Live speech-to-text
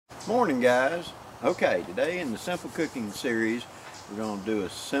Morning, guys. Okay, today in the simple cooking series we're going to do a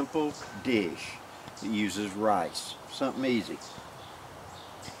simple dish that uses rice, something easy.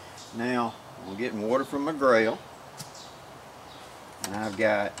 Now I'm getting water from my grill, and I've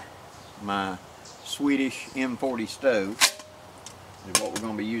got my Swedish M40 stove is what we're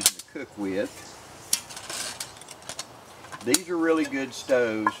going to be using to cook with. These are really good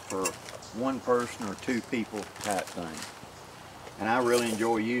stoves for one person or two people type thing, and I really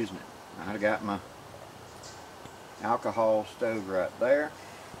enjoy using it. I got my alcohol stove right there.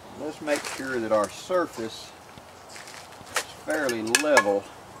 Let's make sure that our surface is fairly level.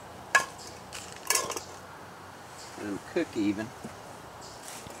 It'll cook even.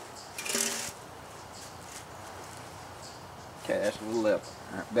 Okay, that's a little level.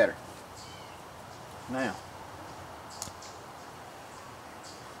 All right, better. Now,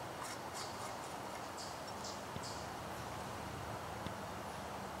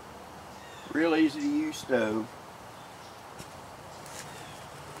 real easy to use stove.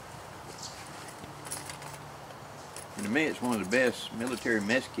 And to me, it's one of the best military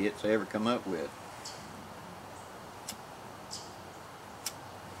mess kits I ever come up with.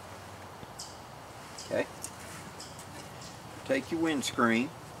 Okay. Take your windscreen,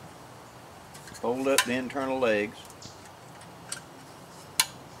 fold up the internal legs,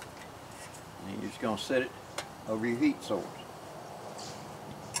 and you're just going to set it over your heat source.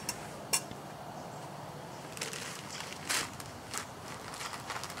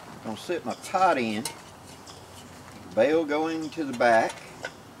 I'm going to set my pot in, bail going to the back,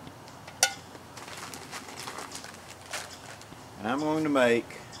 and I'm going to make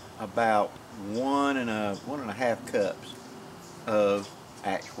about one and a half cups of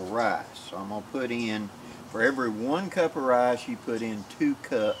actual rice. So I'm going to put in, for every 1 cup of rice, you put in 2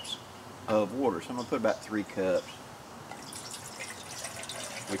 cups of water. So I'm going to put about 3 cups,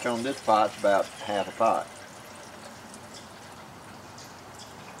 which on this pot's about half a pot.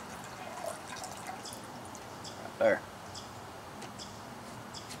 Right there.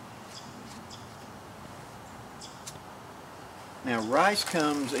 Now, rice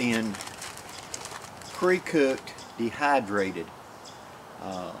comes in pre-cooked, dehydrated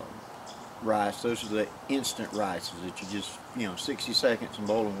rice. Those are the instant rices that you just, 60 seconds in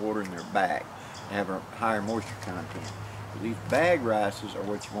boiling water and they're back. They have a higher moisture content. But these bag rices are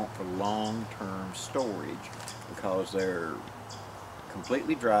what you want for long-term storage because they're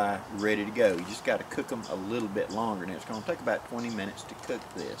completely dry, ready to go. You just got to cook them a little bit longer, and it's going to take about 20 minutes to cook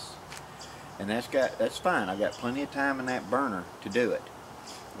this. And that's fine. I've got plenty of time in that burner to do it.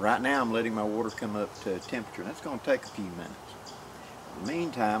 Right now I'm letting my water come up to temperature, and that's going to take a few minutes. In the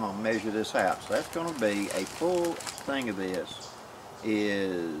meantime, I'll measure this out. So that's going to be a full thing of this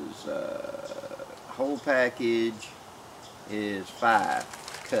is, whole package is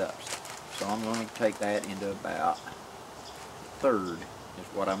 5 cups. So I'm going to take that into about a third is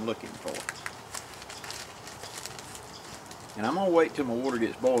what I'm looking for. And I'm going to wait till my water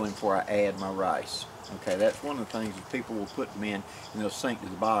gets boiling before I add my rice. Okay, that's one of the things that people will put them in and they'll sink to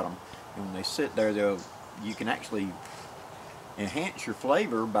the bottom. And when they sit there, you can actually enhance your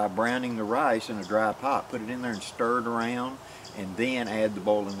flavor by browning the rice in a dry pot. Put it in there and stir it around and then add the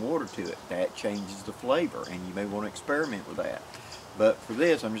boiling water to it. That changes the flavor, and you may want to experiment with that. But for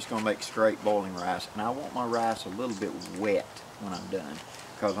this, I'm just going to make straight boiling rice, and I want my rice a little bit wet when I'm done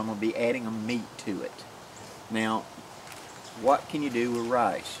because I'm going to be adding a meat to it. Now, what can you do with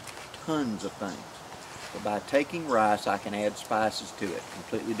rice? Tons of things. But by taking rice, I can add spices to it,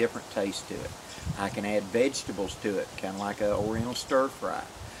 completely different taste to it. I can add vegetables to it, kind of like an Oriental stir fry.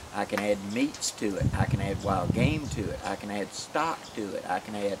 I can add meats to it. I can add wild game to it. I can add stock to it.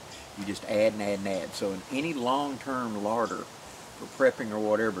 You just add and add and add. So in any long-term larder for prepping or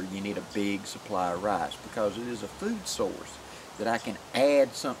whatever, you need a big supply of rice because it is a food source that I can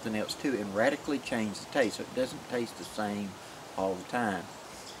add something else to and radically change the taste so it doesn't taste the same all the time.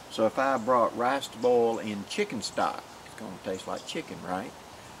 So if I brought rice to boil in chicken stock, it's going to taste like chicken, right?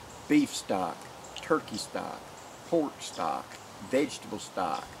 Beef stock, turkey stock, pork stock, vegetable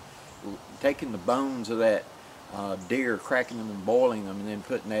stock. Taking the bones of that deer, cracking them and boiling them, and then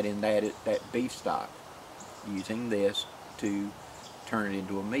putting that in that beef stock. Using this to turn it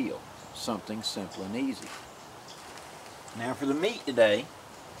into a meal. Something simple and easy. Now for the meat today,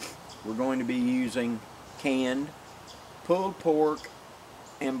 we're going to be using canned pulled pork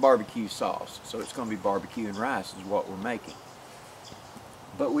and barbecue sauce. So it's going to be barbecue and rice is what we're making.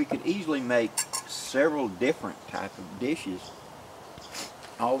 But we could easily make several different type of dishes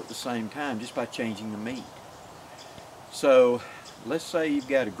all at the same time just by changing the meat. So let's say you've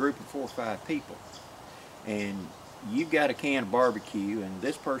got a group of 4 or 5 people and you've got a can of barbecue, and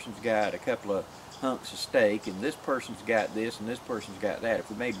this person's got a couple of hunks of steak, and this person's got this, and this person's got that. If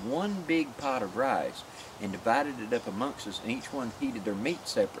we made one big pot of rice and divided it up amongst us, and each one heated their meat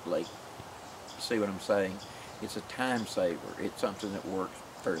separately, see what I'm saying? It's a time saver. It's something that works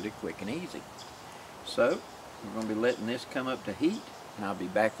fairly quick and easy. So we're going to be letting this come up to heat, and I'll be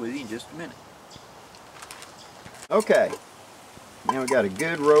back with you in just a minute. Okay, now we got a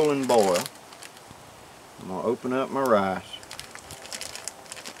good rolling boil. I'm going to open up my rice.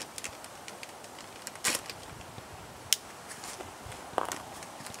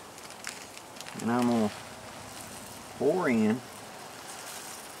 And I'm going to pour in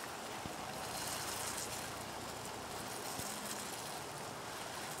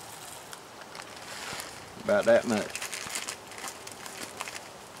about that much.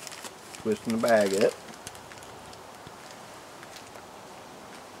 Twisting the bag up.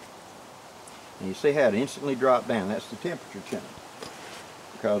 And you see how it instantly dropped down. That's the temperature change.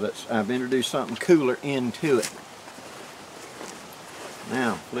 Because I've introduced something cooler into it.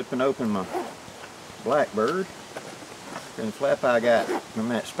 Now, flipping open my Blackbird. And the flap I got from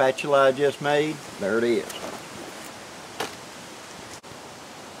that spatula I just made, there it is.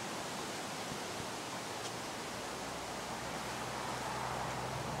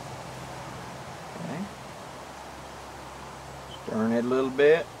 Okay. Stirring it a little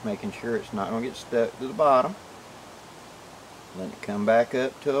bit, making sure it's not going to get stuck to the bottom. Let it come back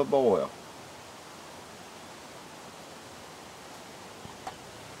up to a boil.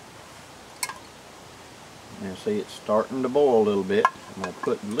 Now see, it's starting to boil a little bit. I'm going to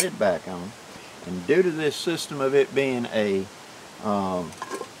put the lid back on. And due to this system of it being a,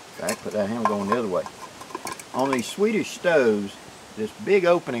 I put that handle going the other way. On these Swedish stoves, this big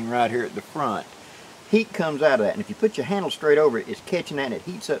opening right here at the front, heat comes out of that. And if you put your handle straight over it, it's catching that and it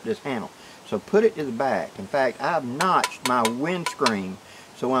heats up this handle. So put it to the back. In fact, I've notched my windscreen,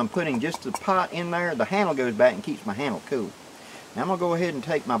 so when I'm putting just the pot in there, the handle goes back and keeps my handle cool. Now I'm going to go ahead and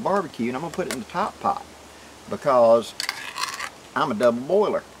take my barbecue and I'm going to put it in the top pot, because I'm a double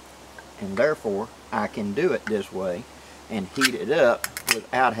boiler, and therefore I can do it this way and heat it up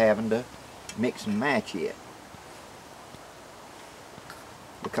without having to mix and match it,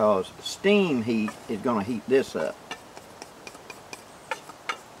 because steam heat is going to heat this up.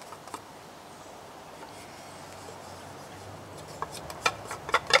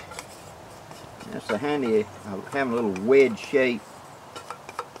 That's the handy of having a little wedge shape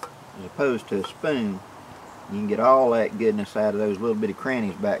as opposed to a spoon. You can get all that goodness out of those little bitty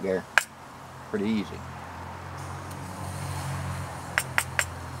crannies back there pretty easy.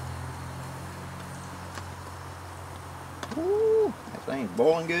 Woo, that thing's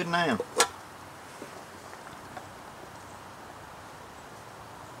boiling good now.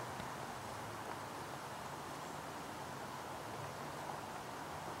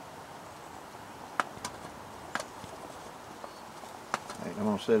 Right, I'm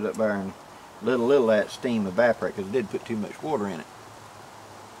going to set it up there and little of that steam evaporate, because it did put too much water in it.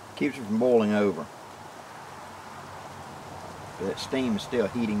 Keeps it from boiling over. But that steam is still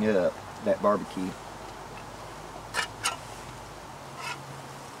heating up that barbecue.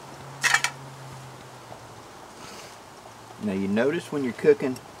 Now you notice when you're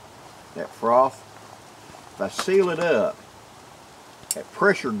cooking that froth, if I seal it up, that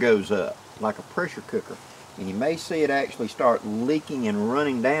pressure goes up like a pressure cooker. And you may see it actually start leaking and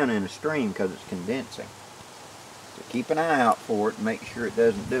running down in a stream because it's condensing. So keep an eye out for it and make sure it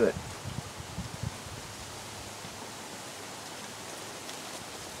doesn't do it.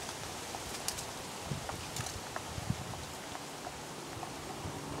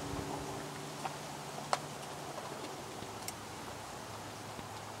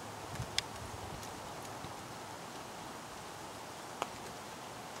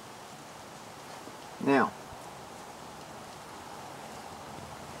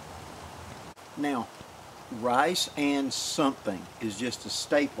 Now, rice and something is just a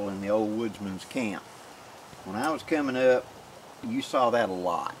staple in the old woodsman's camp. When I was coming up, you saw that a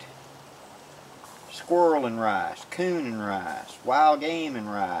lot. Squirrel and rice, coon and rice, wild game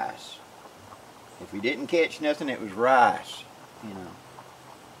and rice. If we didn't catch nothing, it was rice, you know.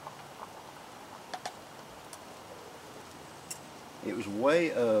 It was a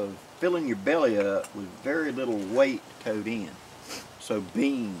way of filling your belly up with very little weight to tote in. So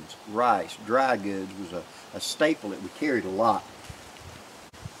beans, rice, dry goods was a staple that we carried a lot.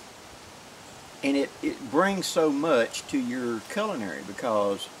 And it brings so much to your culinary,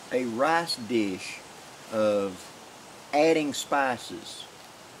 because a rice dish of adding spices,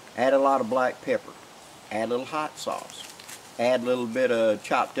 add a lot of black pepper, add a little hot sauce, add a little bit of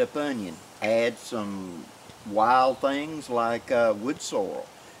chopped up onion, add some wild things like wood sorrel,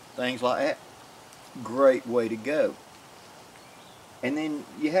 things like that. Great way to go. And then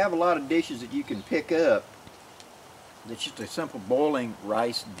you have a lot of dishes that you can pick up that's just a simple boiling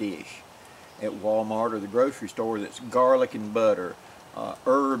rice dish at Walmart or the grocery store that's garlic and butter,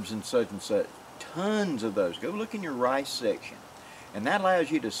 herbs and such. Tons of those. Go look in your rice section. And that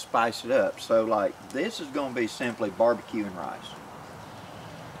allows you to spice it up. So like this is going to be simply barbecue and rice.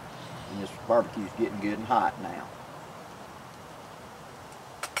 And this barbecue's getting good and hot now.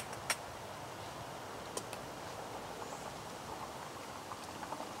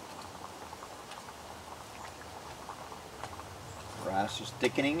 Rice is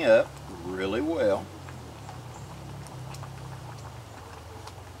thickening up really well.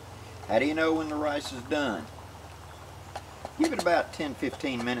 How do you know when the rice is done? Give it about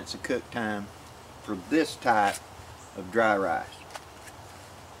 10-15 minutes of cook time for this type of dry rice.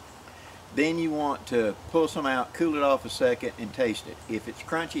 Then you want to pull some out, cool it off a second, and taste it. If it's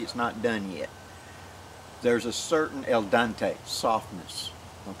crunchy, it's not done yet. There's a certain al dente, softness,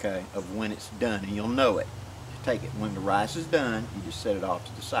 okay, of when it's done, and you'll know it. Take it. When the rice is done, you just set it off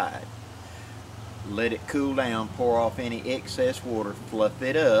to the side. Let it cool down, pour off any excess water, fluff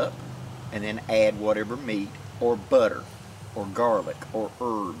it up, and then add whatever meat or butter or garlic or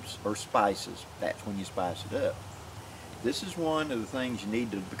herbs or spices. That's when you spice it up. This is one of the things you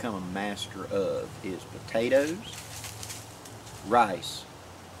need to become a master of, is potatoes, rice,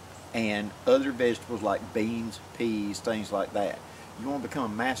 and other vegetables like beans, peas, things like that. You want to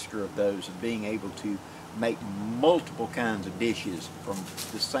become a master of those and being able to make multiple kinds of dishes from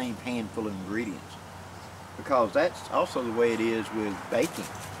the same handful of ingredients, because that's also the way it is with baking.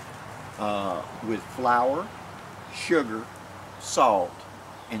 With flour, sugar, salt,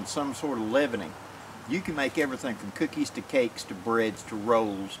 and some sort of leavening, you can make everything from cookies to cakes to breads to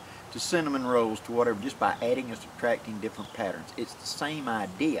rolls to cinnamon rolls to whatever, just by adding and subtracting different patterns. It's the same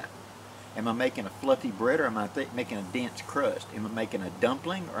idea. Am I making a fluffy bread, or am I making a dense crust? Am I making a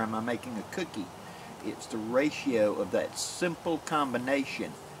dumpling, or am I making a cookie? It's the ratio of that simple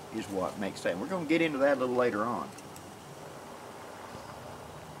combination is what makes that. We're going to get into that a little later on.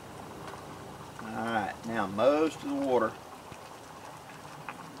 Alright, now most of the water,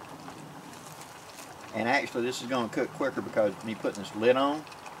 and actually this is going to cook quicker because me putting this lid on,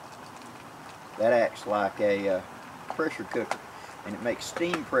 that acts like a pressure cooker, and it makes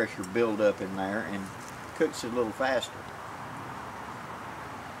steam pressure build up in there and cooks it a little faster.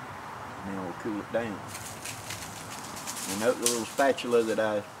 Now we'll cool it down. And note the little spatula that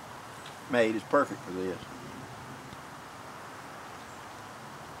I made is perfect for this.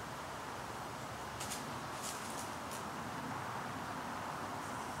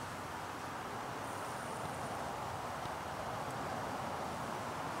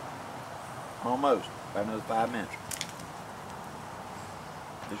 Almost. About another 5 minutes.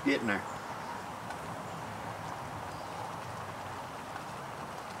 Just getting there.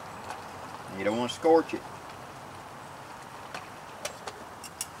 You don't want to scorch it.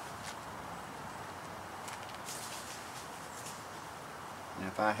 Now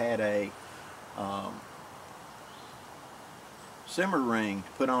if I had a simmer ring to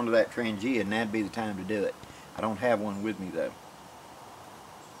put onto that Trangia, and that'd be the time to do it. I don't have one with me though.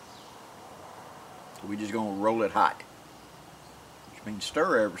 So we're just going to roll it hot. Which means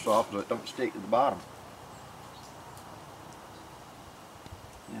stir ever so often so it don't stick to the bottom.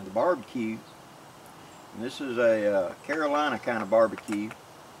 Now the barbecue, and this is a Carolina kind of barbecue,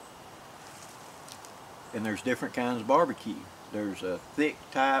 and there's different kinds of barbecue. There's a thick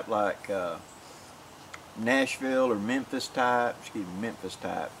type like Nashville or Memphis type,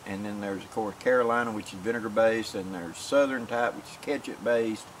 and then there's of course Carolina, which is vinegar based, and there's Southern type, which is ketchup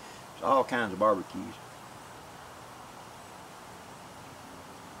based. There's all kinds of barbecues.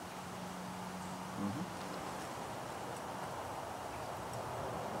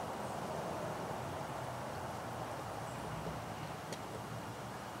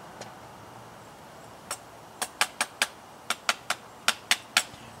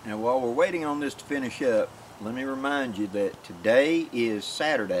 Now while we're waiting on this to finish up, let me remind you that today is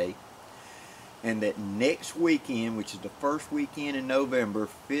Saturday, and that next weekend, which is the first weekend in November,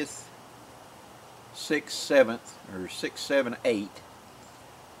 5th, 6th, 7th, or 6th, 7th,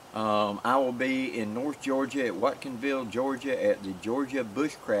 8th, I will be in North Georgia at Watkinsville, Georgia at the Georgia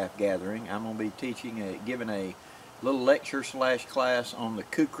Bushcraft Gathering. I'm going to be teaching, giving a little lecture / class on the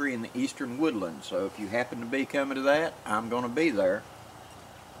kukri in the eastern woodlands. So if you happen to be coming to that, I'm going to be there.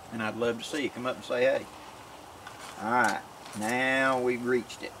 And I'd love to see you. Come up and say hey. Alright, now we've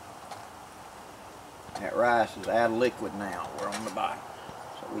reached it. That rice is out of liquid now. We're on the bottom.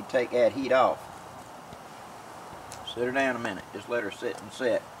 So we take that heat off. Set her down a minute. Just let her sit and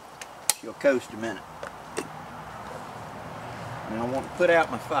set. She'll coast a minute. Now I want to put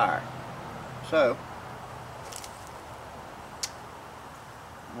out my fire. So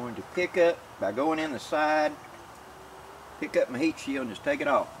I'm going to pick up, by going in the side, pick up my heat shield and just take it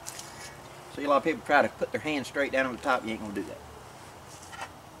off. See, a lot of people try to put their hand straight down on the top. You ain't going to do that.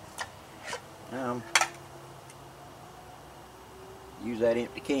 Use that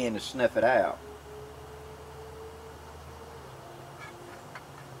empty can to snuff it out.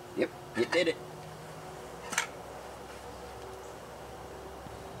 Yep, it did it.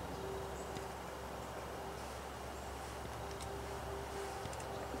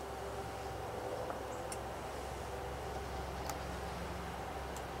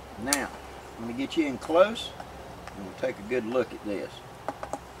 Now, let me get you in close and we'll take a good look at this.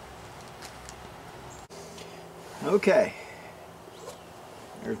 Okay,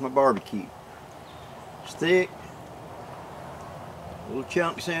 there's my barbecue. It's thick, little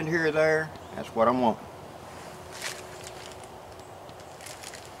chunks in here or there. That's what I want.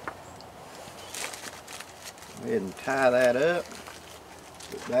 Go ahead and tie that up.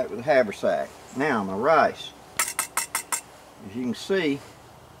 Put that with a haversack. Now my rice. As you can see,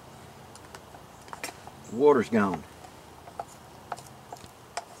 the water's gone.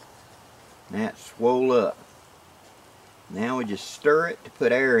 That's swole up. Now we just stir it to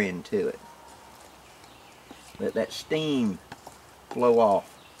put air into it. Let that steam flow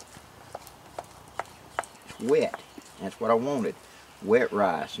off. It's wet. That's what I wanted. Wet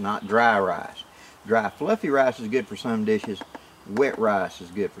rice, not dry rice. Dry fluffy rice is good for some dishes. Wet rice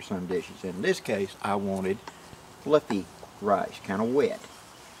is good for some dishes. In this case, I wanted fluffy rice, kind of wet.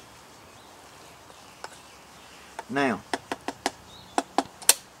 Now, I'm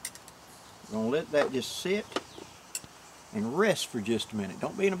going to let that just sit and rest for just a minute.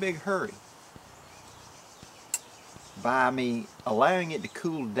 Don't be in a big hurry. By me allowing it to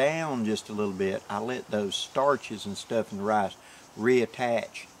cool down just a little bit, I let those starches and stuff in the rice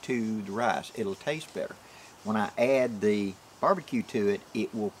reattach to the rice. It'll taste better. When I add the barbecue to it,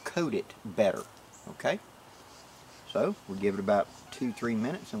 it will coat it better. Okay? So, we'll give it about 2-3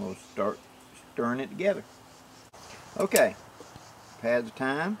 minutes and we'll start stirring it together. Okay, pad the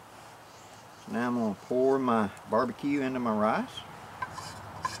time. So now I'm going to pour my barbecue into my rice.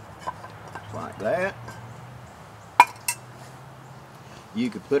 Just like that. You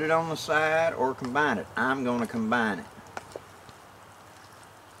could put it on the side or combine it. I'm going to combine it.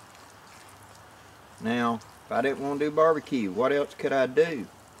 Now, if I didn't want to do barbecue, what else could I do?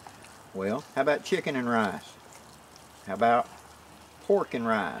 Well, how about chicken and rice? How about pork and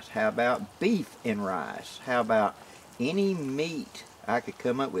rice? How about beef and rice? How about any meat I could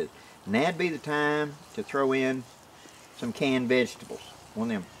come up with? And that'd be the time to throw in some canned vegetables.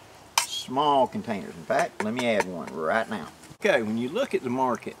 One of them small containers. In fact, let me add one right now. Okay, when you look at the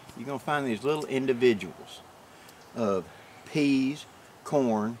market, you're going to find these little individuals of peas,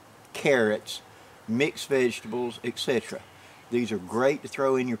 corn, carrots, mixed vegetables, etc. These are great to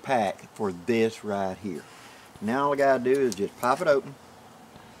throw in your pack for this right here. Now all I got to do is just pop it open,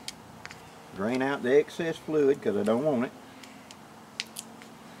 drain out the excess fluid because I don't want it.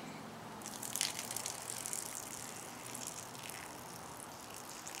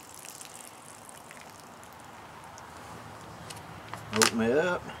 Open it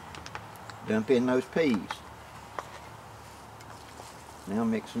up, dump in those peas. Now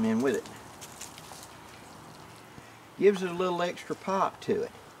mix them in with it. Gives it a little extra pop to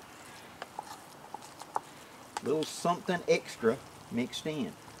it. A little something extra mixed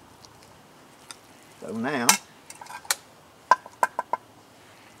in. So now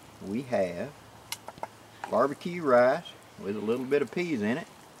we have barbecue rice with a little bit of peas in it.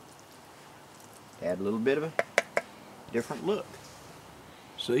 Add a little bit of a different look.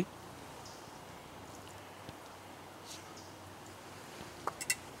 See?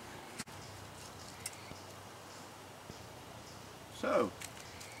 So,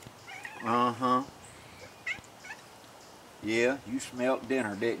 yeah, you smelt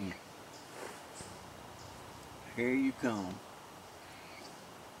dinner, didn't you? Here you come.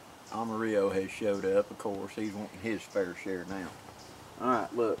 Amarillo has showed up, of course. He's wanting his fair share now.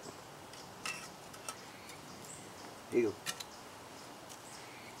 Alright, look. Here you go.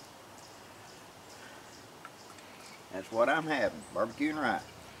 That's what I'm having, barbecue and rice.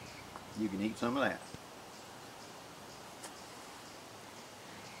 You can eat some of that.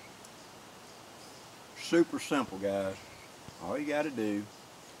 Super simple, guys. All you got to do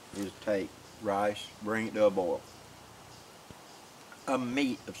is take rice, bring it to a boil. A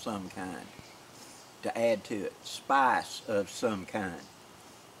meat of some kind to add to it. Spice of some kind.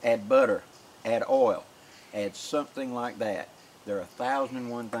 Add butter, add oil. Add something like that. There are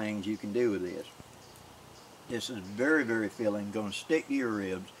 1,001 things you can do with this. This is very, very filling, going to stick to your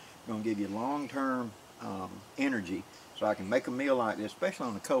ribs, going to give you long-term energy. So I can make a meal like this, especially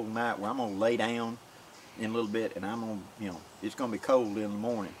on a cold night where I'm going to lay down in a little bit and I'm going to, it's going to be cold in the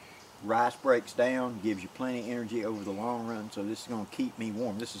morning. Rice breaks down, gives you plenty of energy over the long run, so this is going to keep me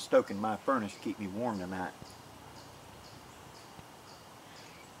warm. This is stoking my furnace to keep me warm tonight.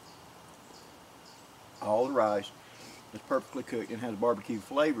 All the rice is perfectly cooked and has barbecue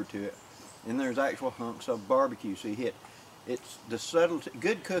flavor to it. And there's actual hunks of barbecue. So it's the subtlety.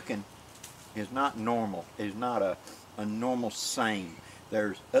 Good cooking is not normal. It's not a normal same.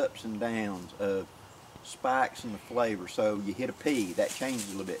 There's ups and downs of spikes in the flavor. So you hit a pea, that changes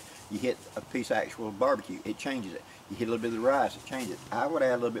a little bit. You hit a piece of actual barbecue, it changes it. You hit a little bit of the rice, it changes it. I would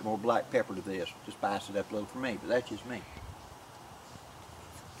add a little bit more black pepper to this to spice it up a little for me, but that's just me.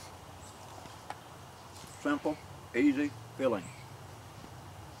 Simple, easy, filling.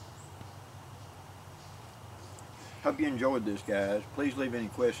 Hope you enjoyed this, guys. Please leave any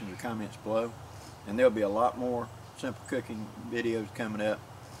questions or comments below. And there'll be a lot more simple cooking videos coming up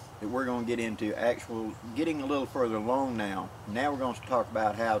that we're going to get into getting a little further along now. Now we're going to talk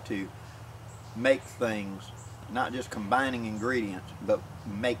about how to make things, not just combining ingredients, but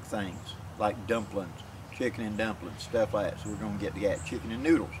make things like dumplings, chicken and dumplings, stuff like that. So we're going to get to that, chicken and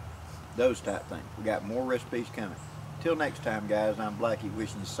noodles, those type things. We got more recipes coming. Till next time, guys, I'm Blackie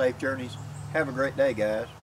wishing you safe journeys. Have a great day, guys.